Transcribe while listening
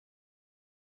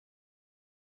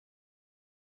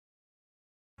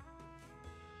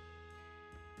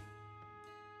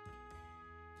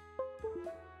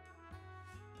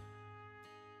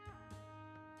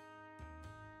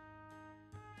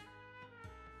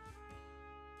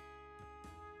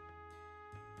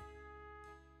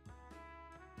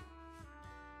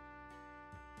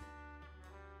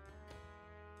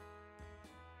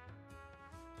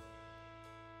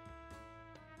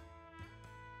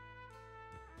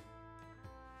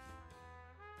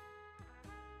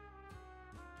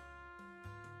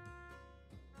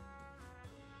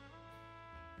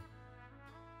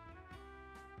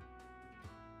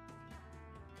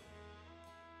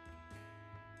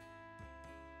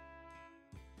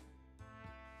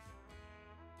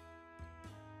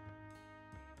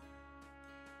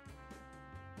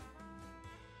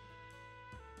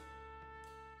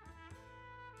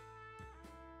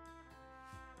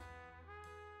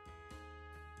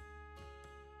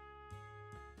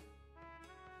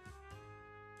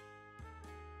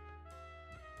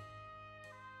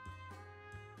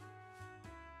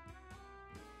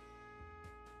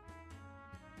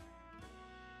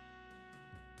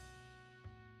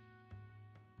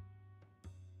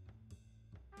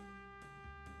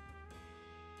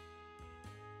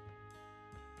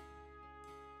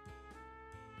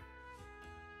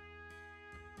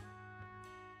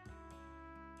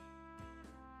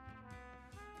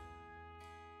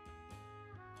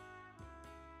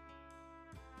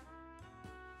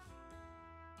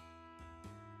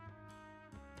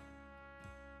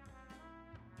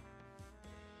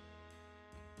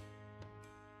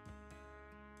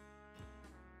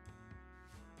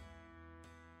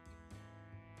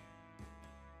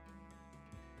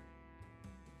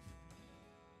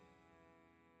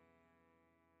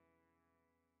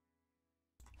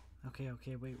Okay,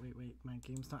 okay, wait. My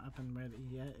game's not up and ready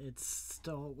yet. It's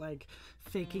still, like,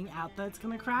 faking out that it's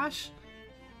gonna crash.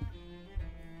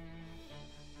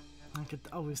 Like it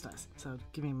always does. So,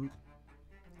 give me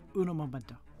uno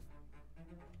momento.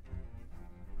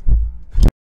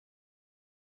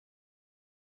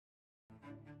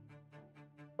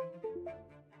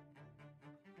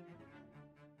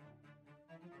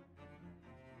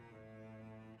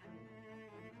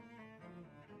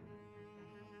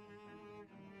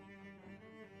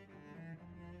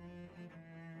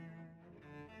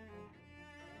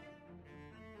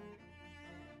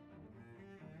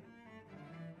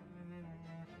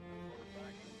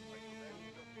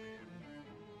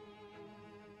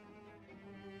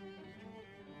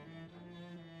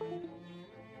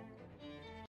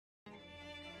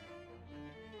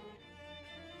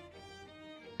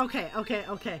 Okay.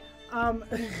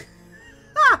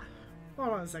 Ah! Hold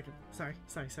on a second. Sorry.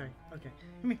 Okay.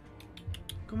 Come here.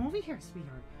 Come over here,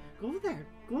 sweetheart. Go over there.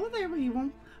 Go over there where you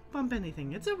won't bump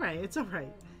anything. It's alright. Okay,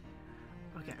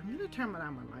 I'm gonna turn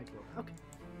on my mic a little. Okay.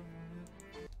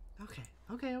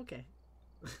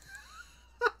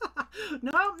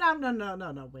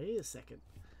 No. Wait a second.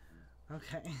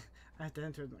 Okay. I have to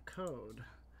enter the code.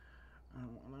 I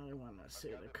want to see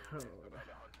the code.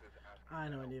 I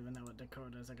don't even know what the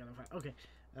code is. I gotta find. Okay,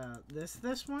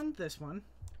 this one.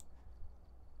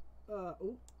 Oh,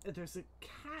 there's a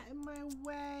cat in my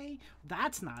way.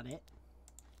 That's not it.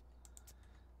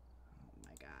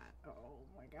 Oh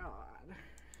my god.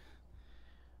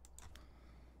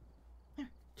 Here,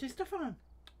 just the phone.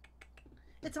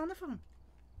 It's on the phone.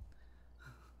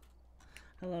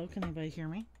 Hello, can anybody hear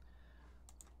me?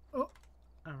 Oh,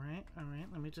 all right.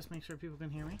 Let me just make sure people can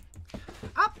hear me.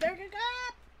 Up there you go.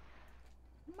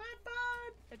 My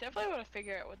phone! I definitely want to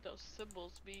figure out what those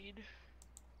symbols mean.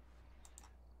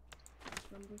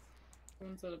 The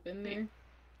ones that have been there?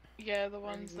 Yeah, the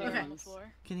ones that are on the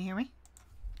floor. Can you hear me?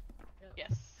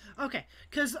 Yes. Okay,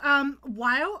 because,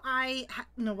 while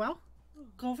Noelle,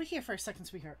 go over here for a second,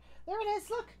 sweetheart. There it is,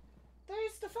 look!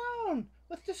 There's the phone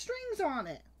with the strings on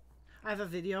it. I have a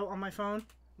video on my phone.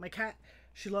 My cat,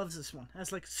 she loves this one. It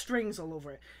has, like, strings all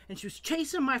over it. And she was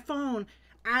chasing my phone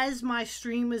as my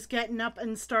stream was getting up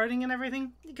and starting and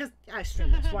everything, because I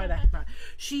stream this, why the heck not?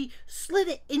 She slid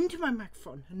it into my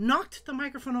microphone, knocked the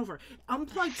microphone over,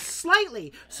 unplugged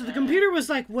slightly, so the computer was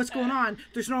like, what's going on?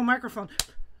 There's no microphone.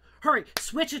 Hurry,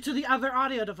 switch it to the other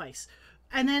audio device.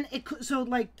 And then it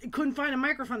couldn't find a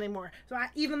microphone anymore. So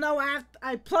even though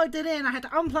I plugged it in, I had to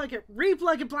unplug it,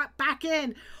 replug it back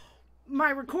in.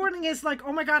 My recording is like,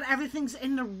 oh my god, everything's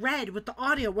in the red with the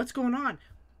audio. What's going on?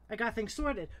 I got things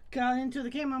sorted. Got into the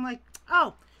game. I'm like,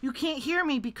 oh, you can't hear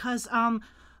me because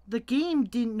the game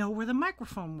didn't know where the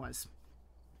microphone was.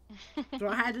 So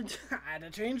I had to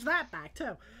change that back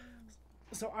too.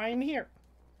 So I am here.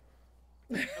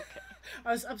 Okay.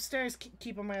 I was upstairs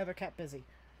keeping my other cat busy.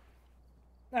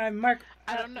 I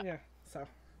don't know. Yeah. So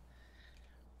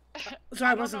I I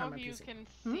don't wasn't know on my if you PC. can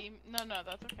see. No,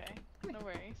 that's okay. No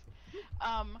worries.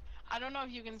 I don't know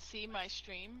if you can see my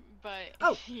stream, but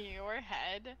your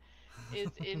head is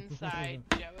inside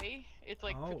Joey. It's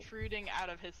like protruding out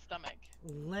of his stomach.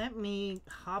 Let me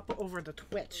hop over to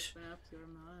Twitch.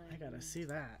 I gotta see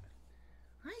that.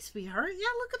 Hi, sweetheart. Yeah,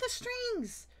 look at the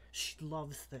strings. She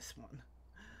loves this one.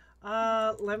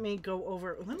 Let me go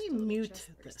over. Let me mute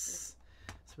this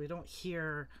so we don't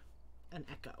hear an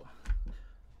echo.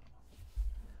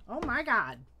 Oh my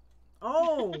god.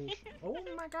 Oh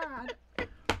my god.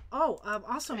 Oh,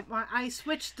 awesome. I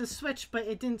switched the switch, but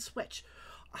it didn't switch.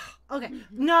 Okay.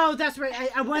 No, that's right.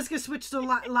 I was going to switch to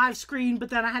live screen, but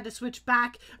then I had to switch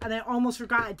back, and I almost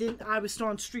forgot I didn't. I was still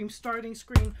on stream starting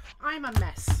screen. I'm a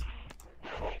mess.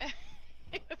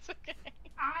 It's okay.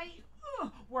 I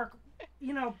work,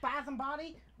 Bath and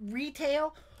Body,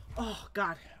 retail. Oh,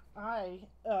 God. 5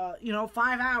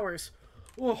 hours.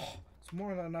 Oh, it's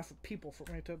more than enough people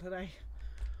for me today.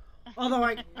 Although,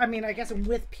 I mean, I guess I'm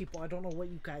with people. I don't know what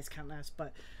you guys count as,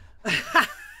 but...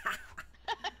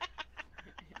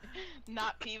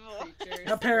 Not people. Creatures.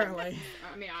 Apparently.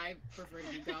 I mean, I prefer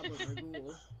to be goblin or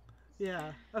ghoul.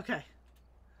 Yeah, okay.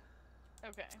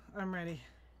 Okay. I'm ready.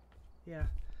 Yeah.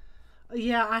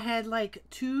 Yeah, I had,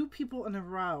 2 people in a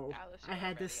row. Alice, I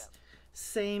had this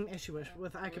same issue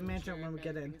with I can manage it when we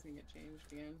get in. Things can get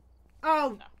changed again.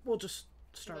 Oh, no. We'll just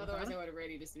start with otherwise that. I would have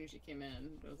ready as soon as she came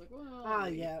in. I was like, well... Oh,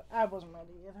 yeah. I wasn't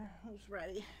ready either. I was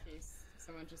ready. In case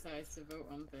someone decides to vote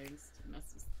on things to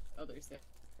mess with other stuff.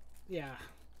 Yeah.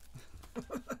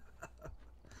 Oh,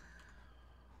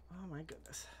 my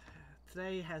goodness.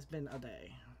 Today has been a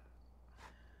day.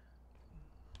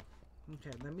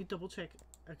 Okay, let me double check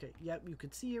Okay, yep, you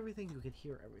could see everything, you could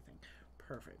hear everything.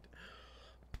 Perfect.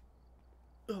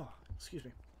 Oh, excuse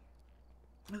me.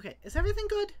 Okay, is everything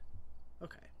good?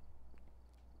 Okay.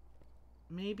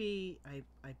 Maybe I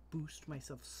boost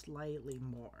myself slightly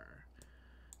more.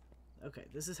 Okay,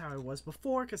 this is how I was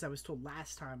before, because I was told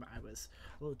last time I was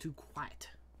a little too quiet.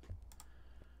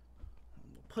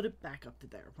 We'll put it back up to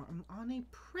there. I'm on a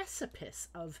precipice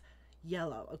of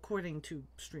yellow, according to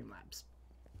Streamlabs.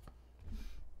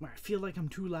 Where I feel like I'm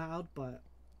too loud, but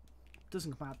it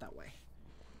doesn't come out that way.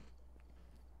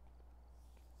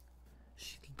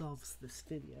 She loves this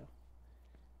video.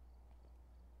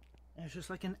 And it's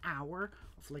just like an hour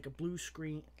of like a blue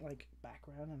screen like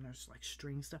background, and there's like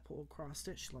strings that pull across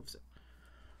it. She loves it.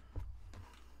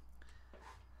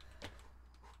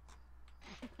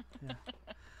 Yeah.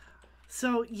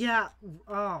 So yeah,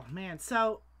 oh man.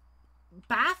 So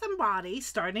Bath and Body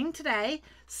starting today,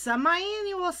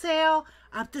 semi-annual sale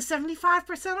up to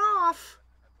 75% off.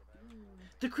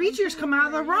 The creatures come out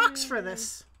of the rocks for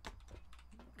this.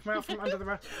 Come out from under the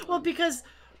rocks. Well, because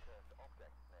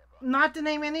not to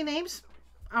name any names.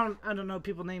 I don't know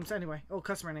people names anyway. Oh,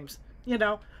 customer names. You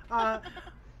know. I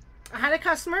had a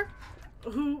customer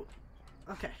who...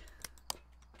 Okay.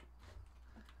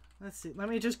 Let's see. Let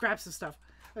me just grab some stuff.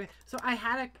 Okay, so I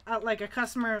had a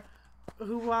customer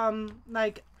who,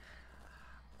 like,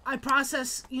 I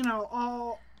processed, you know,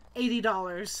 all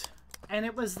 $80. And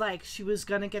it was like she was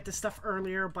going to get the stuff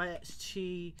earlier, but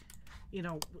she, you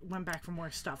know, went back for more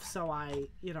stuff. So I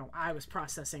was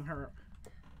processing her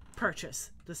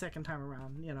purchase the second time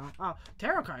around, you know. Oh,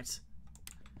 tarot cards.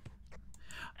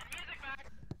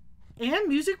 And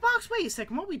music box? Wait a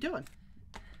second, what are we doing?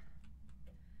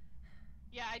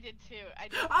 Yeah, I did too.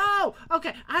 Oh,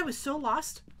 okay. I was so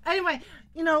lost. Anyway,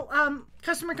 you know,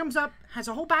 customer comes up, has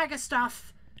a whole bag of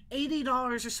stuff,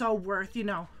 $80 or so worth, you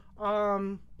know.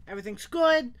 Everything's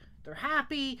good. They're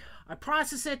happy. I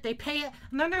process it. They pay it.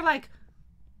 And then they're like,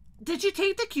 did you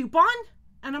take the coupon?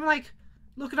 And I'm like,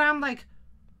 look at them, I'm like,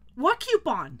 what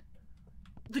coupon?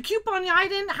 The coupon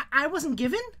I wasn't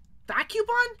given? That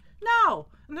coupon? No.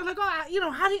 And they're like, oh, you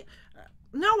know, how do you...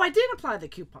 no, I didn't apply the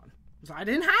coupon. So I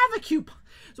didn't have a coupon.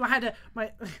 So I had to...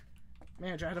 My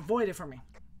manager had to void it for me.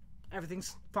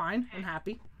 Everything's fine and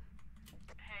happy.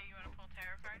 Hey, you want to pull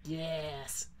tarot cards?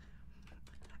 Yes.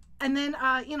 And then,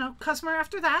 you know, customer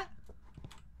after that...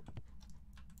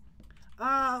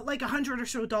 like $100 or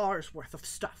so worth of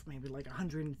stuff. Maybe like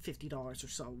 $150 or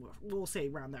so. We'll say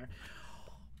around there.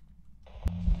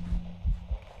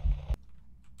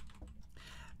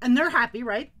 And they're happy,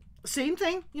 right? Same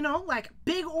thing, you know, like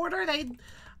big order. They,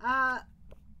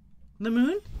 the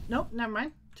moon. Nope, never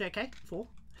mind. JK, fool.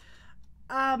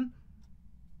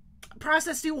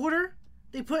 Process the order.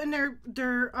 They put in their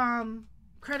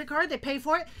credit card. They pay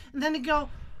for it, and then they go.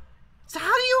 So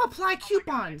how do you apply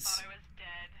coupons? Oh, I thought I was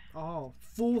dead. Oh,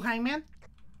 fool, hangman.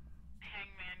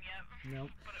 Hangman, yep.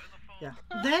 Nope. But it was a fool.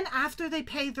 Yeah. Then after they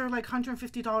pay their like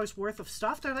 $150 worth of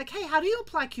stuff, they're like, "Hey, how do you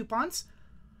apply coupons?"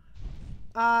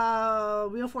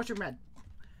 Wheel of Fortune Red.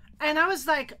 And I was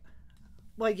like,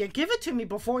 "Well, you give it to me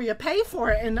before you pay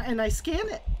for it, and I scan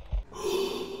it."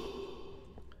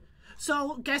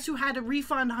 So guess who had to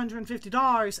refund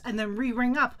 $150 and then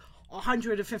re-ring up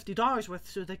 $150 worth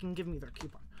so they can give me their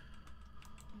coupon.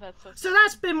 So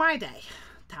that's been my day,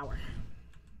 Tower.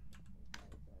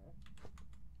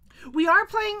 We are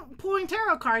pulling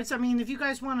tarot cards. I mean, if you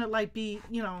guys want to, like, be,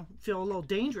 you know, feel a little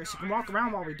dangerous, you can walk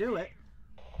around while we do it.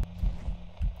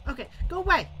 Okay, go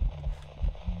away.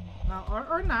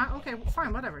 Or not. Okay,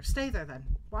 fine, whatever. Stay there then.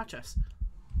 Watch us.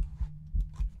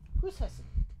 Who's hissing?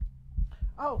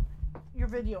 Oh, your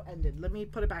video ended. Let me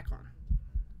put it back on.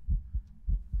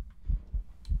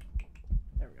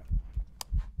 There we go.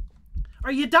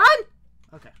 Are you done?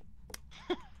 Okay.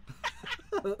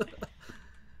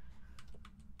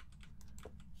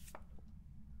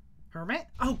 Hermit?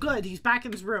 Oh, good. He's back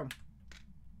in his room.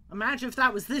 Imagine if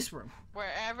that was this room.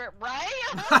 Wherever, right?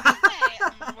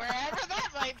 Wherever that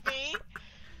might be.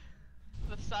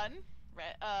 The sun?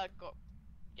 Red,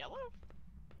 yellow?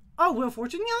 Oh, Wheel of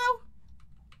Fortune yellow?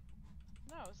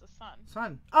 No, it's the sun.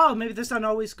 Sun. Oh, maybe the sun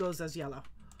always goes as yellow.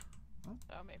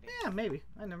 Oh, maybe. Yeah, maybe.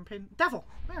 I never paid. Devil.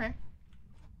 Alright.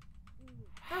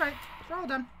 Alright. We're all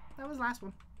done. That was the last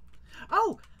one.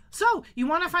 Oh, so, you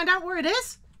want to find out where it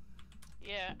is?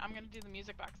 Yeah, I'm gonna do the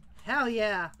music box. Hell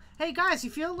yeah. Hey guys,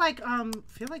 you feel like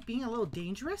being a little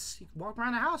dangerous? You can walk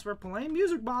around the house. We're playing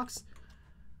music box.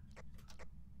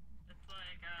 It's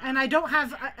like, and I don't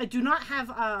have, I do not have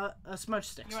a smudge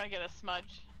stick. You want to get a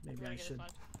smudge? Maybe I should.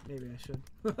 Maybe I should.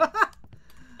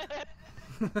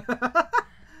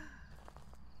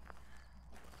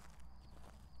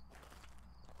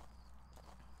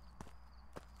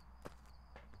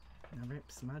 Alright,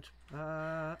 smudge.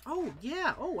 Oh,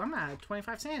 yeah. Oh, I'm at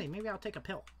 25 sanity. Maybe I'll take a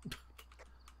pill.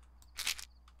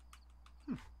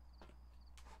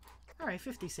 Alright,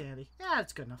 50 sanity. Yeah,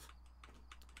 that's good enough.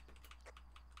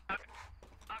 I'll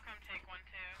come take one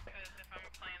too, because if I'm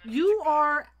playing... You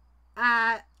are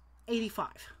at 85.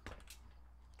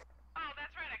 Oh,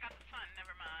 that's right. I got the fun.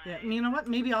 Never mind. Yeah, you know what?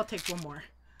 Maybe I'll take one more.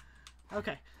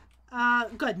 Okay.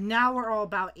 Good. Now we're all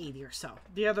about 80 or so.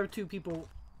 The other two people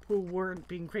who weren't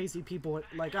being crazy people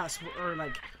like us were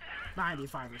like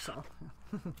 95 or so.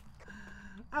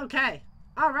 Okay.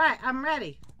 Alright, I'm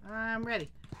ready. I'm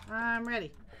ready. I'm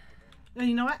ready. And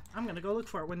you know what? I'm gonna go look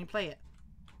for it when you play it.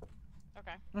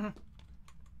 Okay.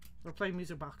 We're playing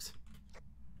Music Box.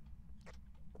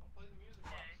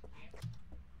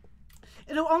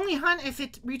 It'll only hunt if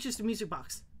it reaches the Music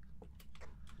Box.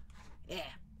 Yeah.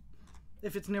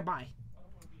 If it's nearby.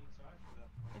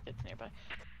 If it's nearby. Are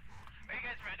you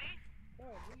guys ready?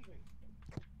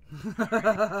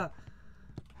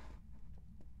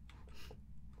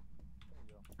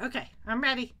 Okay, I'm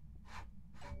ready.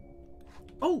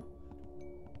 Oh!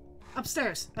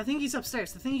 Upstairs. I think he's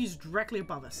upstairs. I think he's directly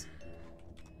above us.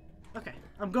 Okay,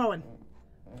 I'm going.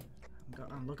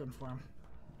 I'm looking for him.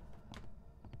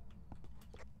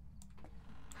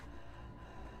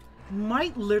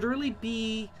 Might literally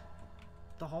be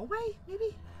the hallway,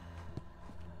 maybe?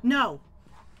 No.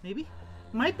 Maybe?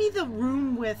 Might be the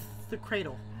room with the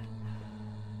cradle.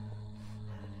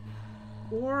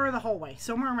 Or the hallway.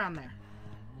 Somewhere around there.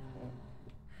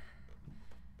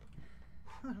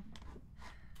 Huh.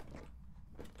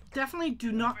 Definitely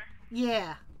do not...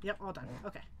 Yeah. Yep, all done.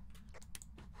 Okay.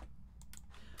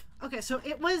 Okay, so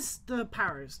it was the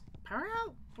powers. Power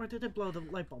out? Or did it blow the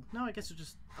light bulb? No, I guess it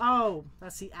just... Oh,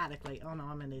 that's the attic light. Oh no,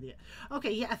 I'm an idiot.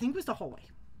 Okay, yeah, I think it was the hallway.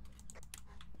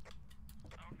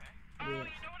 Okay. Oh, you know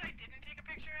what I didn't take a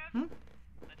picture of? Hmm?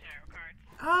 The tarot cards.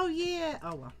 Oh, yeah.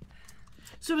 Oh, well.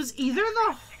 So it was either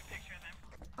the... Take a picture of them.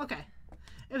 Okay.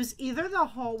 It was either the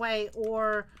hallway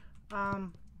or...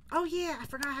 Oh, yeah, I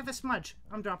forgot I have a smudge.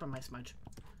 I'm dropping my smudge.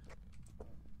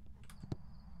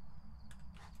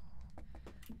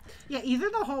 Yeah, either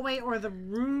the hallway or the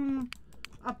room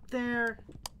up there.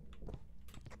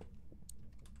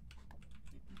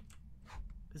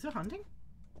 Is it hunting?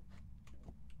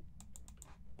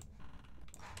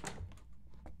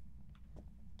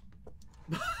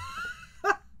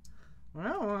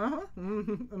 Well,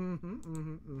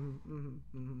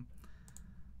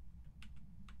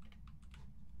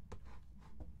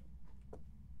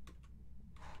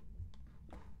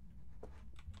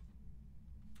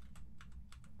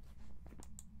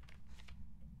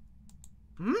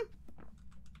 Hmm?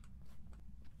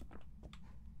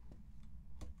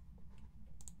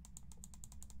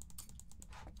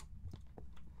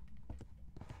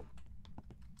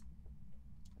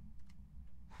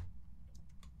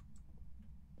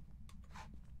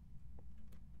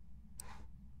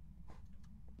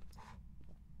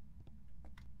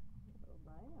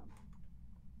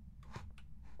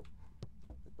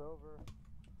 It's over.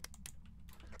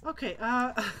 Okay,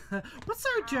 what's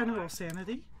our general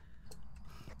sanity?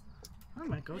 I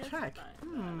might go check.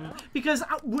 Because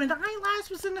when I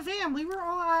last was in the van, we were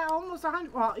all almost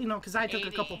 100. Well, you know, because I took 80,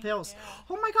 a couple pills. yeah.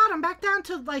 Oh my god, I'm back down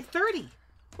to like 30.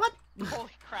 What? Holy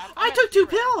crap. I had took 2 0.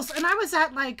 pills and I was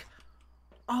at like...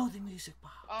 Oh, the music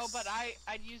box. Oh, but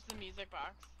I'd use the music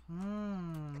box.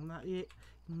 Not yet.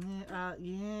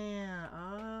 Yeah.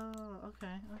 Oh,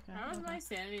 okay. How is my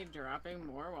sanity dropping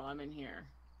more while I'm in here?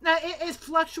 Now, it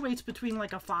fluctuates between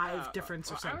like a 5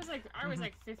 difference or well, something. I was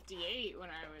like 58 when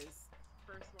I was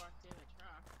first walked in the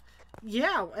truck.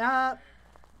 Yeah,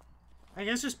 I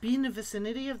guess just be in the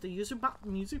vicinity of the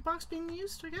music box being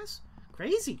used, I guess.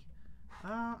 Crazy.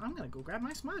 I'm gonna go grab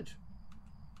my smudge.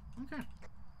 Okay.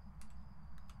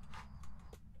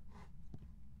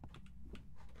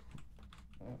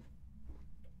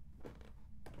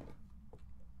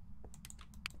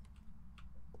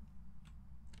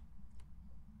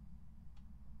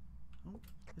 Oh,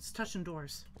 it's touching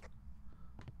doors.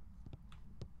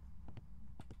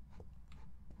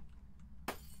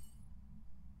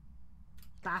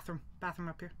 Bathroom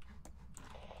up here.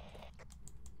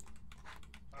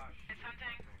 It's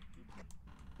hunting.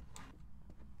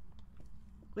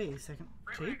 Wait a second.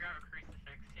 We're Shade? gonna grab a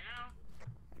crucifix, you know?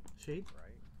 Shade?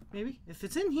 Right. Maybe? If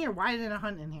it's in here, why didn't it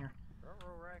hunt in here?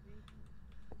 Racky.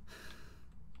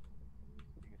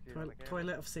 You can see it on the camera.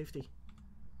 Toilet of safety.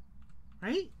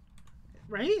 Right?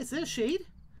 Right? Is this shade?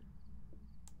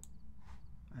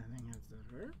 I think it's the...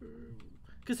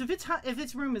 Because if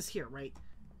its room is here, right?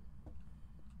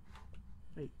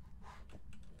 Wait.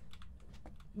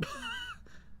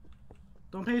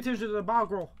 Don't pay attention to the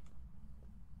bog roll.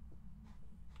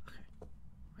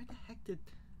 did...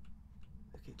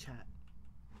 Okay, chat.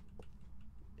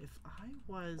 If I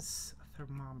was a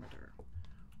thermometer,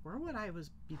 where would I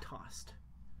be tossed?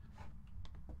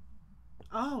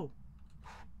 Oh!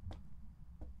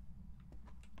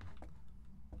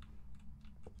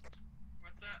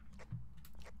 What's up?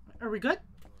 Are we good?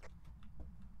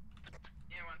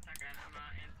 Yeah, 1 second. I'm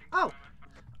not answering Oh!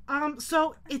 on my phone.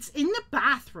 So it's in the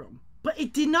bathroom, but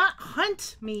it did not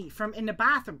hunt me from in the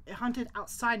bathroom. It hunted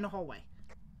outside in the hallway.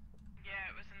 Yeah,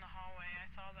 it was in the hallway. I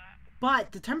saw that.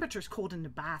 But the temperature's cold in the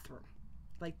bathroom.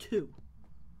 Like 2.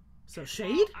 So shade?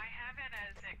 Well, I have it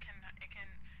as it can,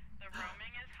 the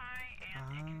roaming is high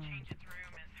and it can change its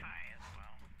room as high as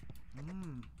well.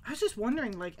 I was just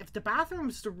wondering, like, if the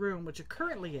bathroom's the room, which it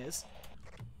currently is.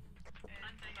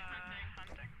 Hunting.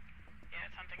 Yeah,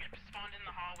 it's hunting. It spawned in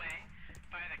the hallway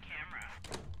by the camera.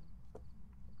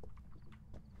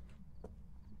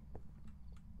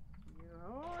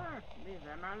 You leave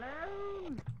them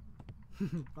alone.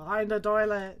 Behind the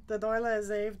toilet. The toilet is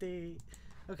safety.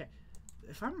 Okay.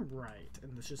 If I'm right,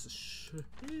 and this is a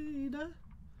shade. I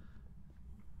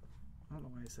don't know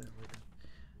why I said it like that.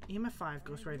 EMF 5,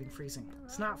 ghost writing, freezing.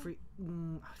 It's not free. I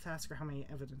have to ask her how many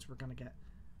evidence we're gonna get.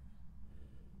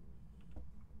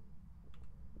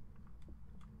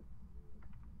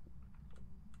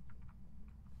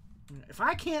 If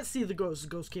I can't see the ghost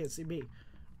can't see me.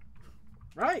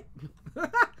 Right?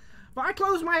 But I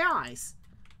close my eyes.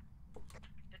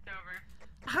 It's over.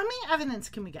 How many evidence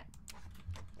can we get?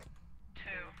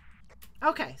 2.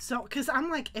 Okay, so, because I'm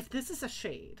like, if this is a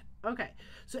shade. Okay,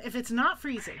 so if it's not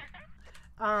freezing,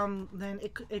 then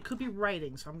it could be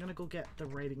writing. So I'm going to go get the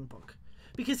writing book.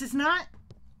 Because it's not,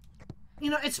 you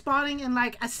know, it's spawning in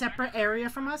like a separate area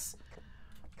from us.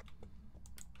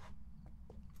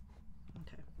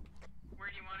 Okay. Where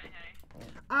do you want it,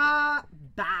 Henny?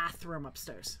 Bathroom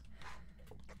upstairs.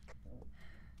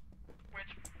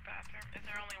 Which bathroom? Is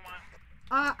there only one?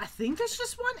 I think there's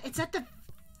just one. It's at the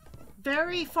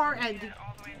very far end. Yeah,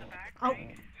 all the way in the back, Oh.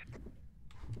 right?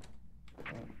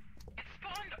 It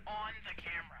spawned on the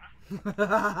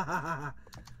camera.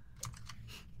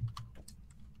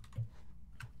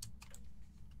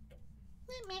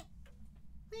 Me, me.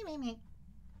 Me, me, me.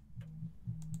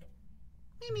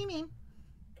 Me, me, me.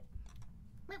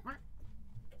 Me, me.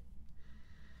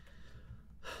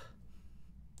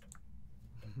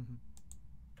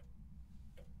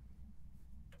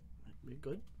 We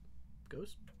good?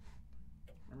 Ghost?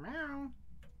 Meow.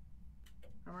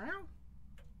 Meow.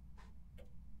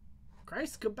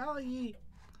 Christ, Cabelli.